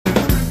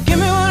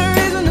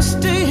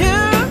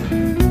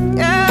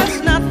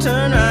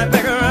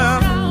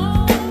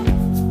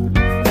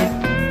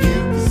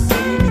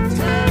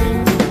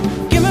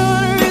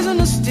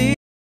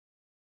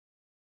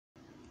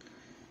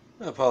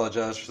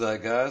apologize for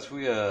that, guys.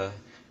 We had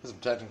some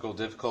technical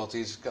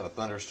difficulties. Got a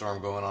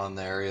thunderstorm going on in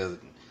the area that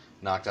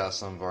knocked out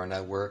some of our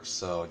networks,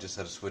 so just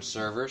had to switch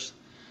servers.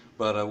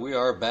 But we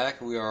are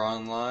back. We are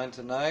online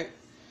tonight,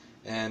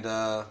 and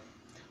we're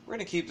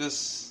gonna keep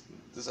this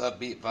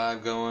upbeat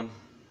vibe going.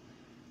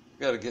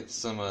 We got to get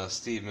some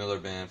Steve Miller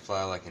Band,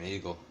 "Fly Like an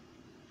Eagle."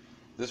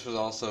 This was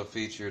also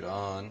featured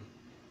on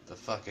the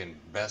fucking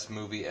best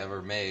movie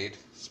ever made,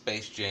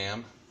 Space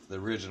Jam, the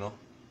original.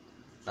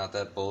 Not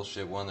that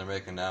bullshit one they're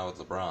making now with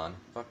LeBron.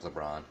 Fuck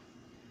LeBron.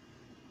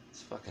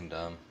 It's fucking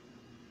dumb.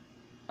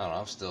 I don't know,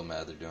 I'm still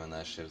mad they're doing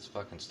that shit. It's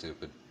fucking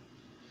stupid.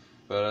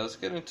 But let's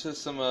get into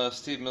some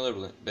Steve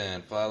Miller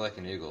Band, "Fly Like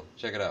an Eagle."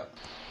 Check it out.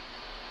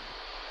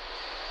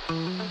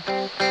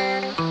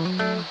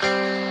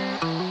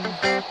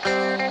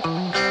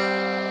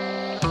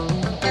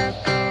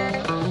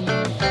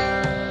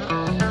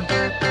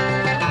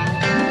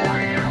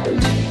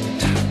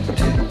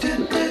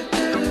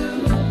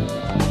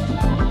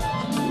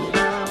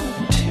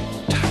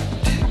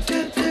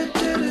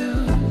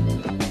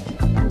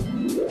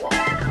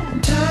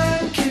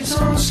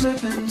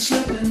 Slipping,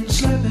 slipping,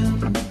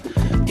 slipping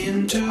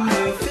into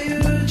the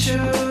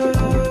future.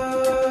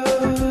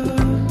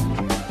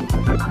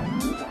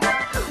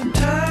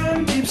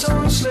 Time keeps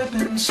on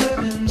slipping,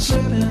 slipping,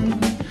 slipping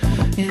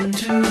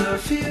into the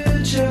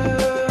future.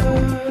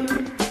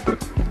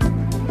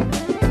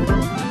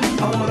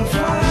 I wanna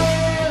fly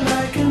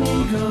like an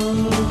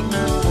eagle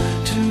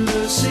to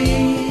the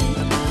sea.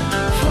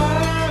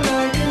 Fly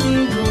like an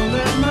eagle,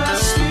 let my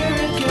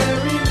spirit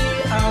carry me.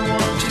 I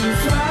want to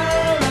fly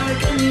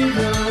like an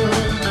eagle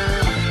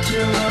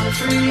till I'm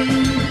free.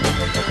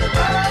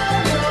 I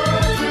go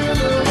through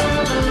the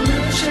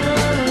revolution.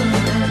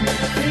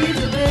 Feed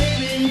the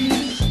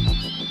babies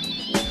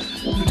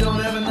who don't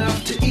have enough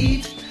to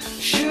eat.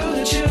 Shoe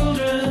the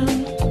children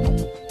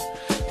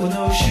with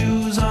no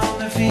shoes on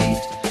their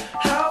feet.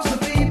 House the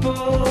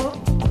people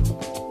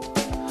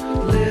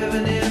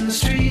living in the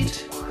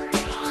street.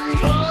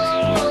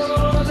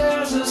 Oh,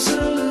 there's a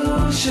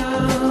solution.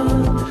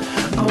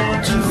 I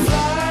want to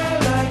fly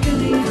like an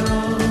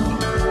eagle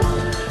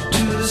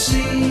to the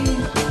sea.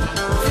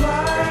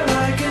 Fly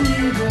like an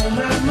eagle,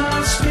 let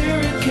my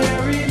spirit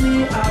carry me.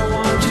 I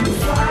want to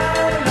fly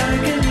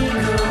like an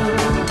eagle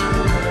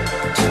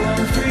till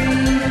I'm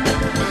free.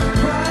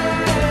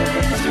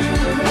 Right through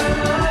the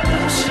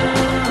revolution.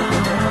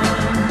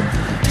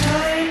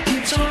 Time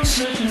keeps on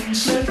slipping,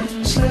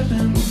 slipping,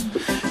 slipping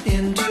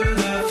into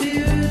the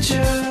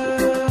future.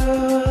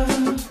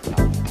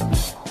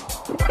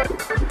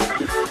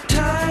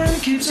 Time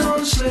keeps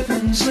on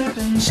slipping,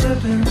 slipping,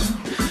 slipping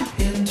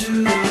into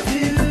the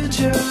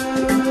future.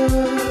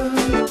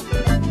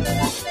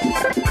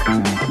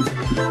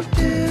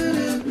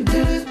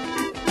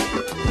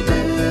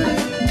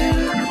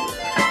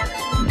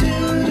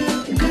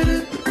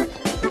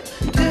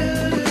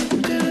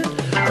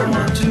 I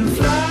want to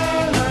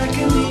fly like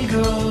an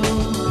eagle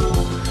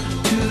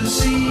to the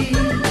sea.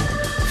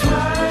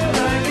 Fly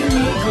like an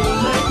eagle,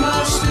 let my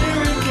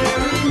spirit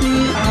carry me.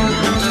 I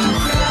want to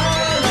fly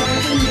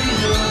like an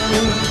eagle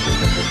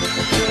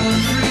till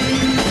I'm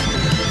free.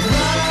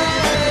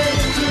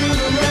 Right through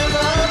the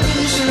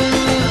revolution.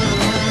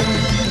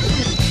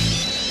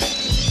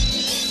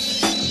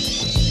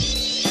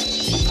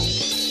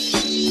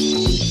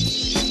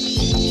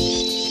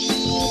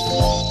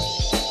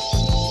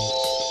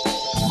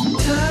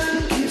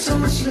 Time keeps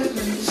on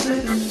slipping,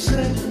 slipping,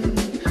 slipping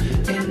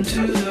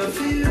into the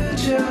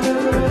future.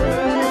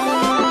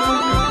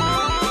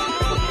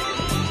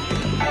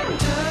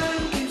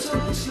 Time keeps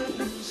on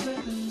slipping,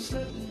 slipping,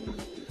 slipping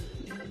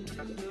into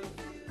the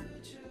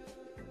future.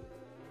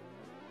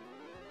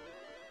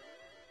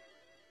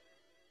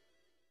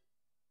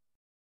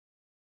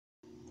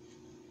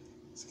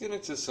 Let's get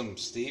into some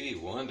Stevie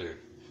Wonder.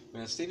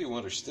 Man, Stevie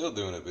Wonder's still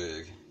doing it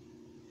big.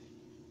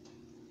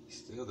 He's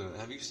still doing it.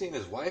 Have you seen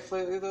his wife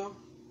lately, though?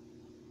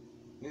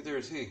 Neither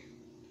is he.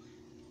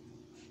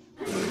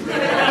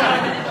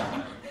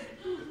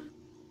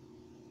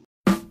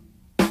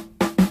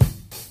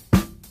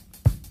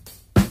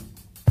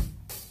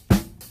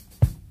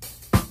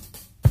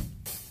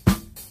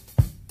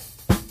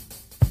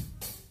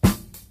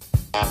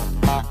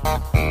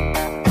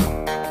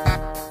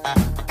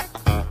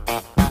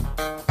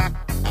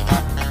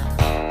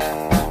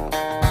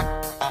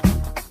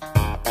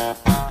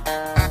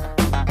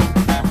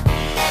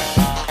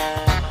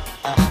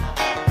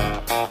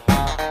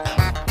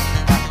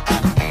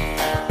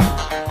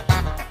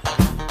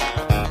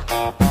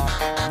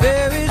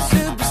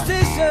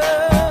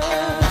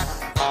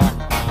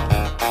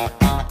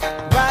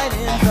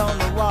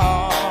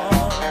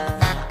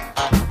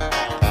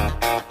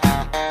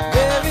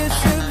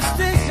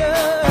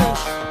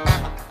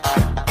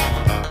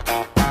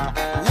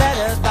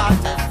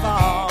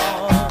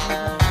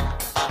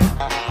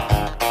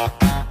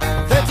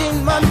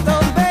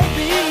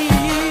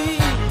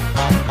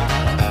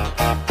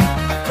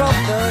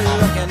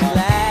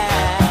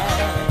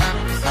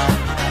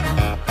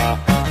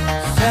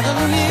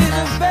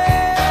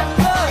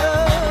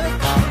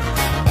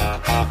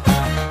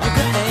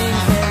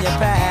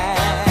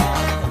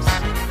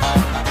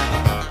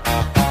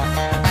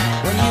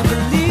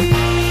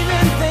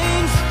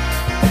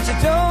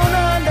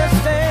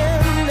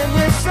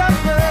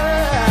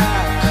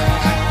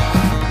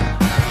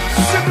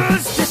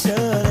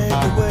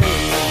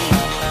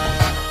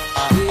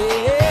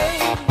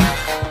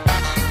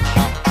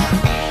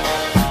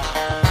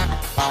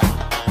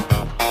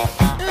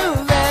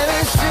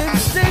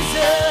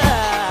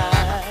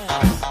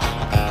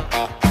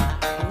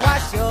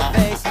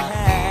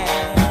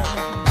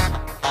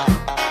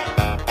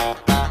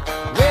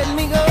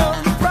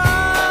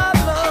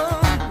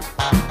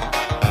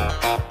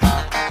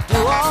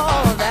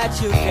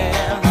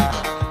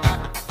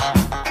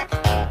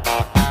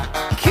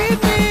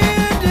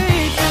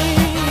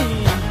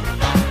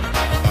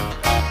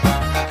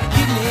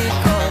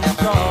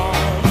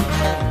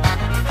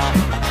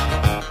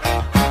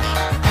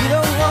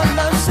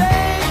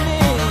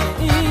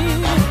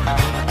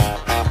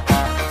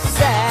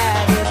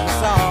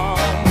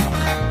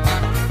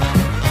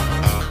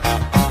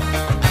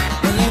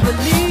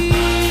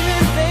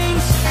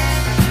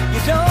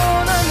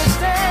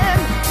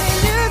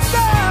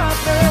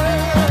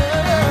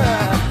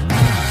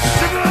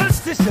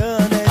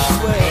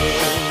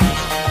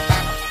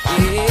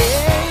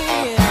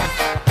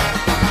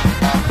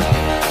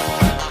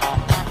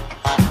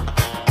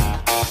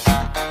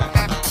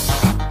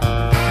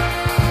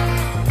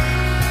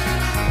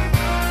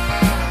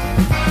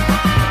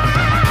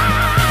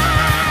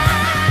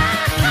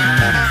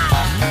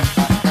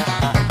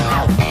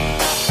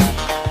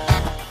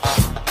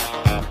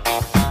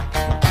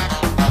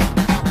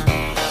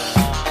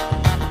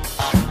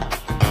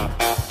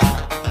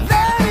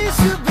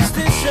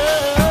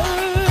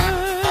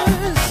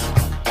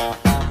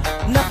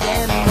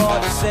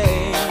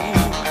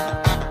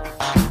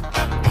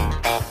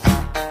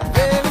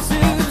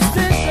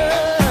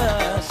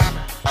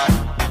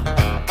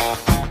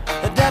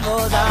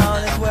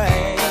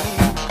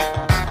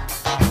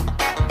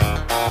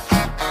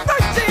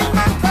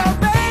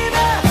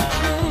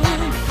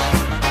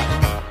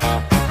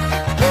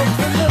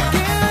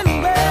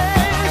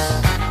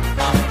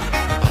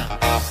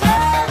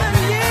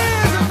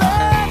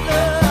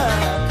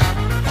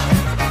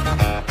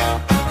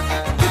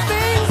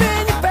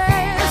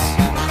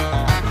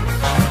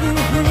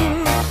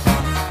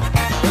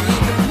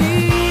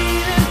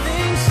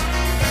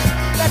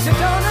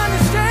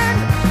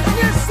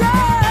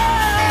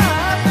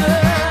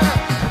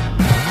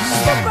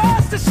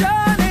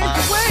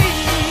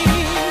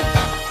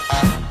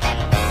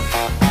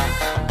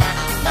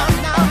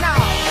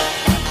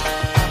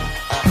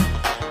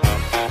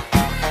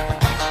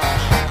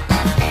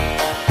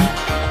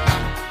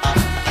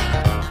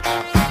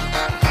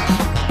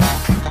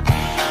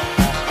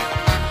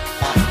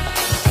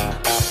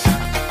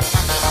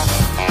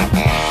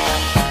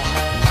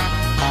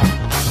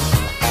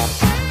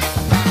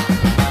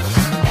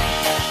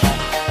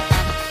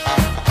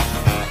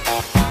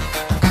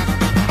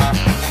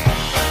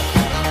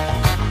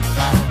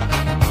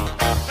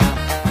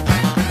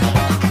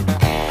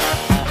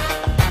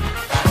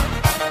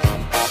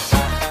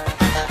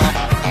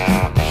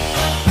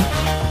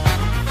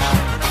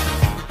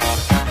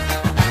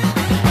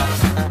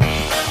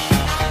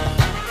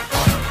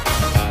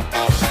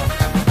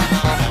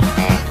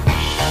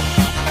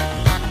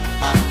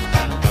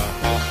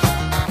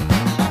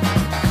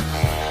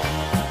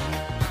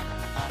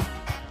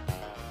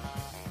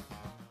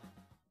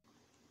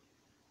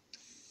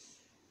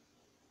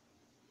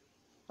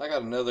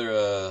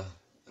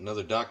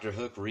 another Dr.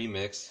 Hook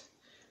remix.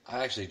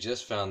 I actually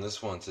just found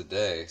this one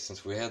today.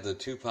 Since we had the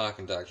Tupac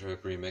and Dr.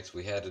 Hook remix,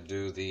 we had to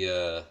do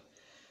the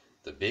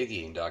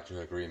Biggie and Dr.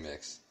 Hook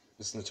remix.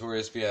 This is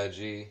Notorious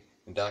B.I.G.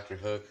 and Dr.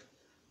 Hook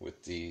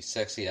with the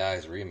Sexy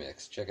Eyes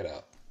remix. Check it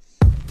out.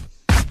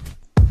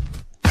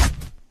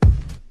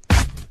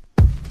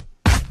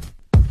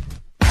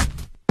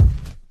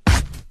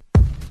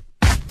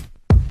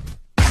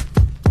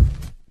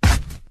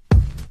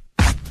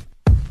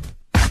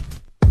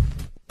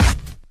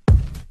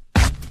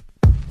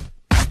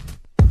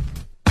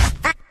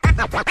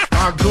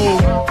 I go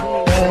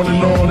on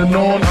and on and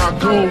on, I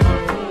go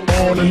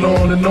on and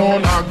on and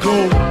on, I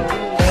go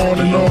on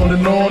and on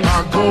and on,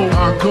 I go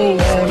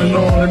on and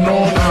on and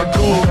on, I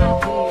go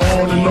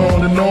on and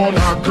on and on,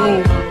 I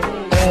go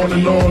on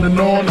and on and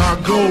on, I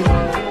go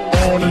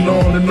on and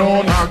on and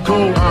on, I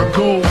go.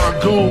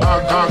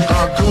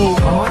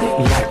 Party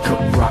like a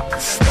rock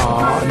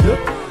star,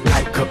 look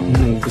like a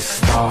movie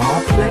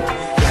star, play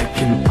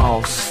like an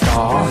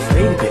all-star,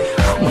 baby,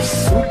 I'm a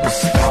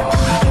superstar.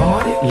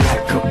 Party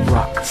like a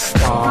rock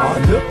star,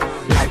 look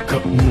like a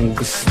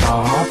movie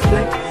star,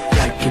 play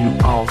like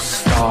an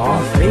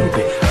all-star,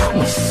 baby, I'm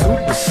a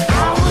superstar. I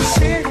was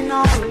sitting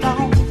all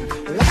alone,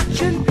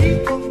 watching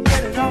people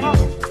get it on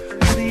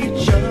with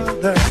each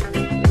other.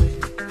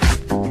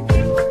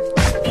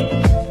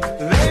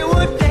 They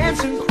were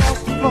dancing across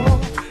the floor,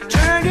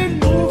 turning,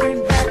 moving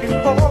back and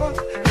forth.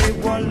 They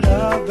were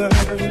lovers.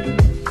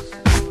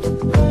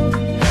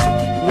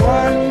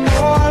 One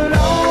more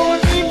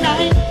lonely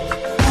night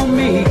for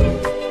me.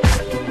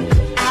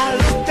 I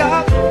looked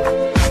up,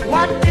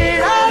 what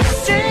did I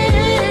see?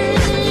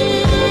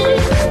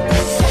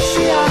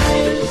 Sexy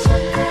eyes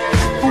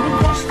moving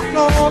across the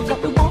floor, got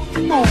me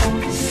wanting more.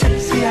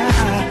 Sexy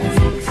eyes,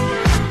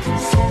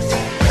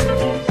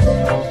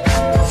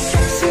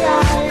 sexy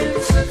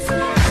eyes,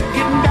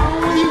 getting down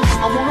with you. I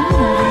wanna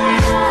move with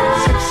you.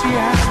 Sexy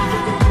eyes.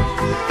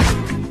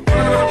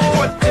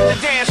 What did the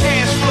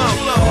dance flow?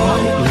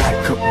 Party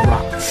like a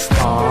rock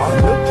star,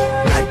 look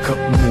like a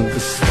movie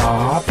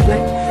star, play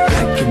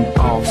like an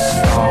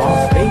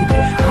all-star, baby,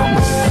 I'm a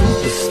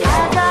superstar. I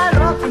got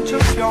up and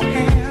took your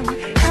hand,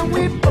 and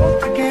we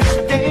both began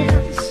to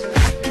dance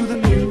to the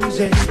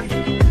music.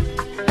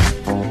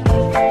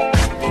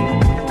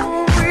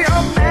 We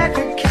all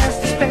magic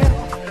cast a spell.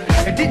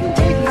 It didn't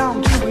take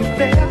long till we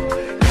fell,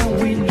 and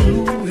we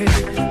knew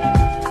it.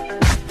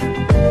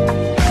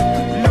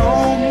 No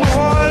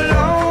more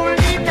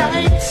lonely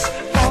nights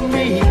for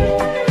me.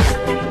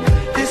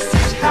 This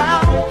is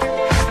how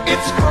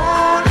it's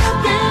gonna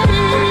be.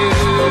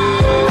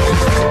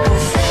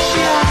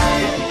 Sexy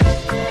eyes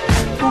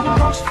move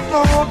across the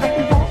floor, got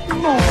me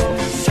wanting more.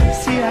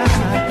 Sexy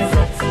eyes,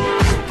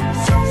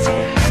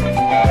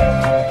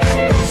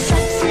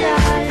 sexy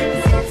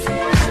eyes,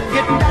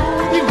 getting down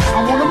with you. I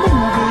wanna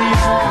move with you.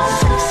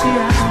 Sexy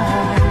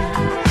eyes.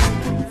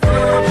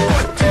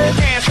 What did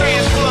the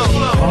dance flow?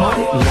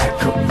 Party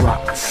like a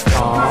rock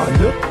star,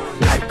 look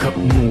like a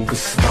movie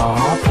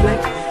star, play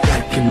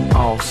like an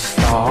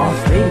all-star,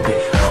 baby,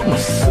 I'm a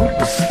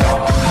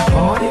superstar.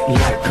 Party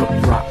like a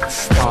rock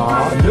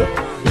star, look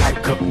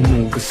like a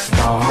movie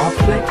star,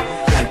 play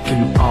like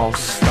an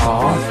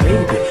all-star,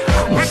 baby,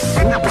 I'm a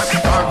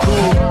superstar. I go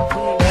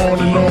on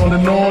and on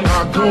and on, I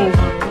go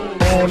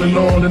on and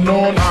on and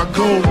on, I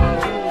go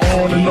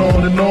on and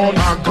on and on,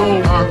 I go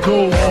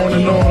on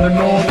and on and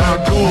on, I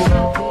go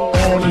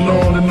on and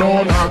on and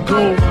on, I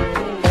go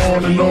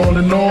on and on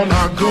and on,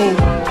 I go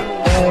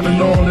on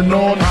and on and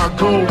on, I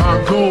go.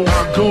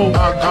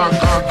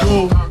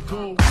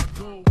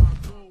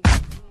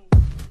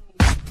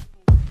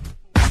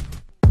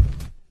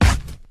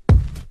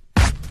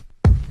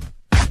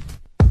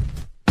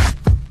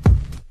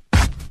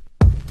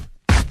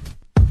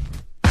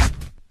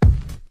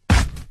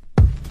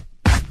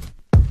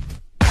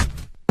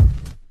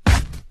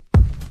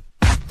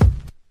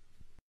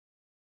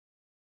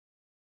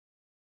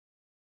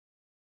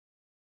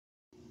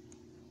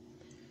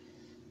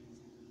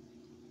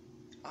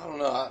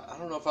 I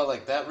don't know if I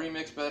like that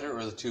remix better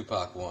or the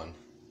Tupac one.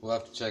 We'll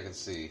have to check and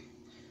see.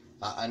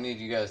 I need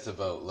you guys to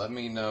vote. Let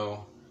me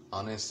know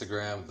on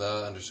Instagram,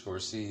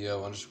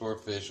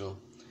 _CEO_official.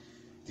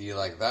 Do you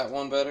like that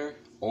one better,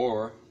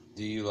 or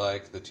do you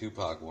like the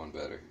Tupac one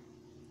better?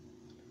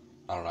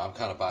 I don't know. I'm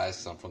kind of biased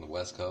because I'm from the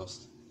West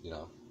Coast, you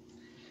know.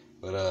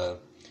 But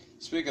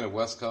speaking of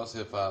West Coast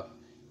hip hop,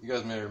 you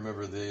guys may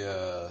remember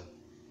the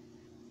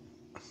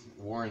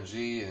Warren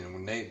G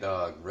and Nate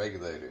Dogg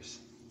Regulators.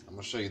 I'm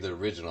going to show you the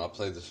original. I've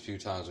played this a few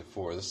times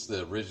before. This is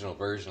the original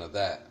version of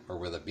that, or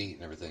where the beat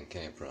and everything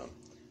came from.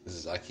 This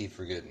is I Keep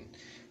Forgetting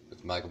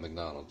with Michael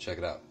McDonald. Check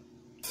it out.